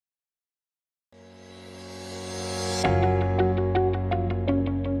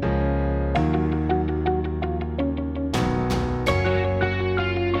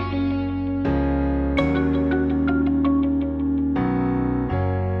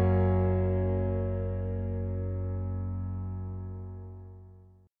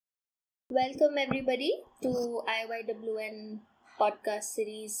Welcome everybody to IYWN podcast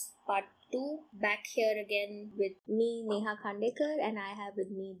series part 2. Back here again with me, Neha Khandekar, and I have with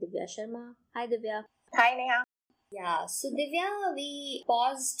me Divya Sharma. Hi Divya. Hi Neha. Yeah, so Divya, we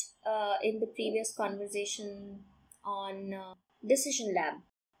paused in the previous conversation on Decision Lab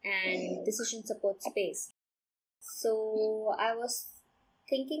and Decision Support Space. So I was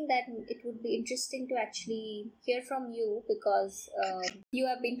thinking that it would be interesting to actually hear from you because you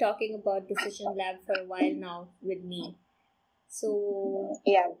have been talking about Decision Lab for a while now with me. So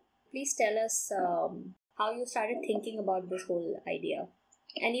Yeah. please tell us how you started thinking about this whole idea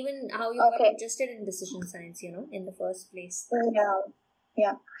and even how you got interested in decision science, in the first place.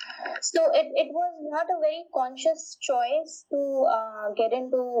 Yeah. So it was not a very conscious choice to get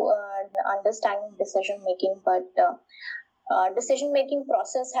into understanding decision making, but decision making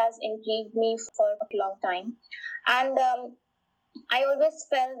process has intrigued me for a long time, and I always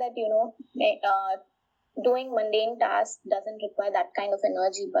felt that doing mundane tasks doesn't require that kind of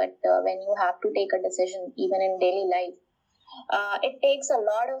energy, but when you have to take a decision, even in daily life, it takes a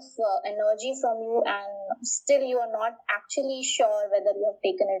lot of energy from you, and still you are not actually sure whether you have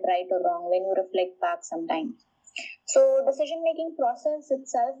taken it right or wrong when you reflect back sometimes. So decision making process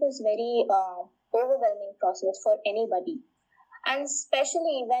itself is very overwhelming process for anybody, and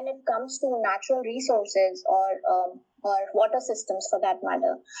especially when it comes to natural resources or water systems for that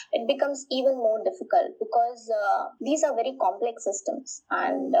matter, it becomes even more difficult because these are very complex systems,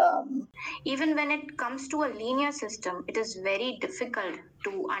 and even when it comes to a linear system, it is very difficult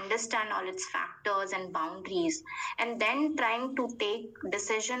to understand all its factors and boundaries, and then trying to take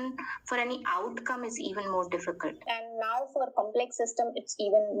decision for any outcome is even more difficult, and now for complex system it's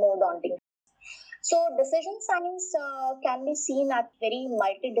even more daunting. So decision science can be seen as very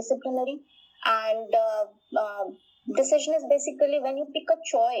multidisciplinary, and decision is basically when you pick a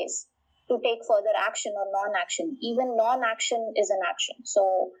choice to take further action or non-action. Even non-action is an action.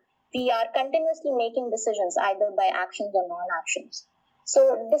 So we are continuously making decisions either by actions or non-actions.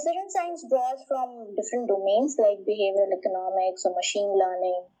 So decision science draws from different domains like behavioral economics or machine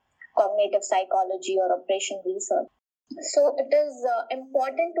learning, cognitive psychology or operation research. So it is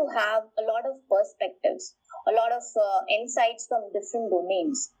important to have a lot of perspectives, a lot of insights from different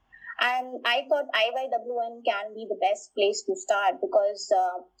domains. And I thought IYWN can be the best place to start because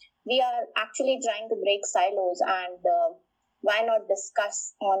we are actually trying to break silos, and why not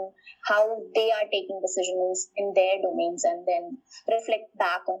discuss on how they are taking decisions in their domains and then reflect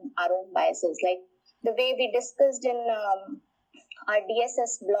back on our own biases. Like the way we discussed in our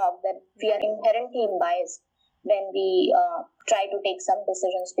DSS blog that we are inherently biased when we try to take some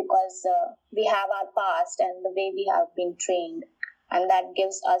decisions because we have our past and the way we have been trained, and that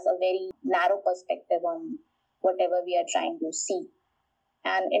gives us a very narrow perspective on whatever we are trying to see.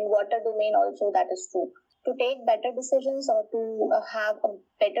 And in water domain also that is true. To take better decisions or to have a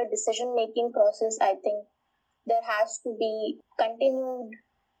better decision making process, I think there has to be continued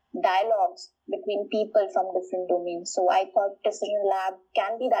dialogues between people from different domains. So I thought Decision Lab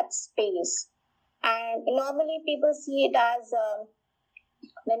can be that space. And normally people see it as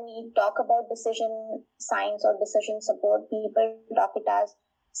when we talk about decision science or decision support, people talk it as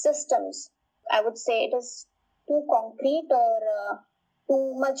systems. I would say it is too concrete or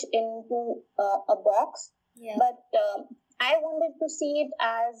too much into a box. Yeah. But I wanted to see it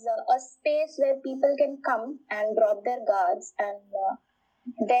as a space where people can come and drop their guards and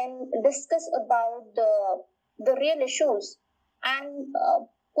then discuss about the real issues and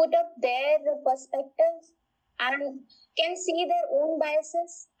put up their perspectives and can see their own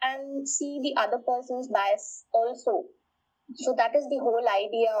biases and see the other person's bias also. So that is the whole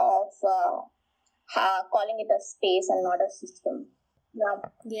idea of calling it a space and not a system.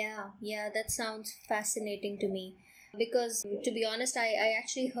 Yeah, that sounds fascinating to me. Because to be honest, I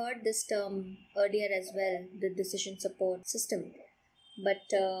actually heard this term earlier as well, the decision support system. But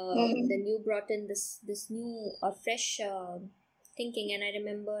then you brought in this new or fresh thinking, and I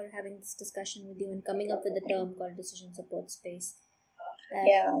remember having this discussion with you and coming up with a term called decision support space.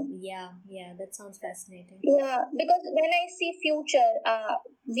 Yeah, that sounds fascinating. Yeah, because when I see future,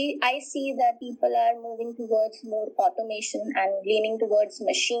 I see that people are moving towards more automation and leaning towards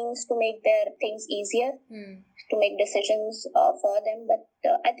machines to make their things easier, to make decisions for them. But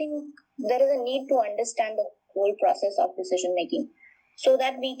I think there is a need to understand the whole process of decision making so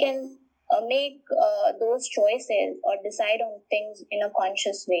that we can make those choices or decide on things in a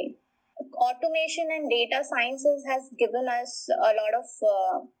conscious way. Automation and data sciences has given us a lot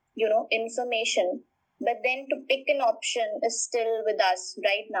of information, but then to pick an option is still with us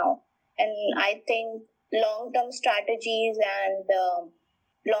right now. And I think long term strategies and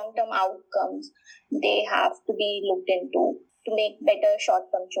long-term outcomes, they have to be looked into to make better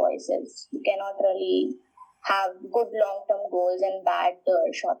short-term choices. You cannot really have good long-term goals and bad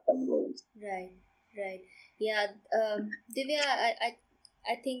short-term goals. Right, right. Yeah, Divya,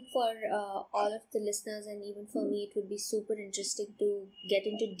 I think for all of the listeners and even for me, it would be super interesting to get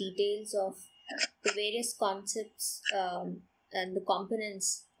into details of the various concepts and the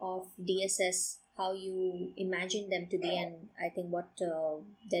components of DSS, how you imagine them to be, and I think what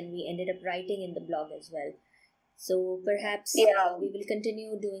then we ended up writing in the blog as well. So perhaps Yeah. we will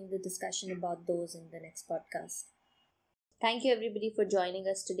continue doing the discussion about those in the next podcast. Thank you, everybody, for joining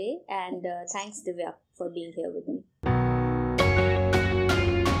us today, and thanks, Divya, for being here with me.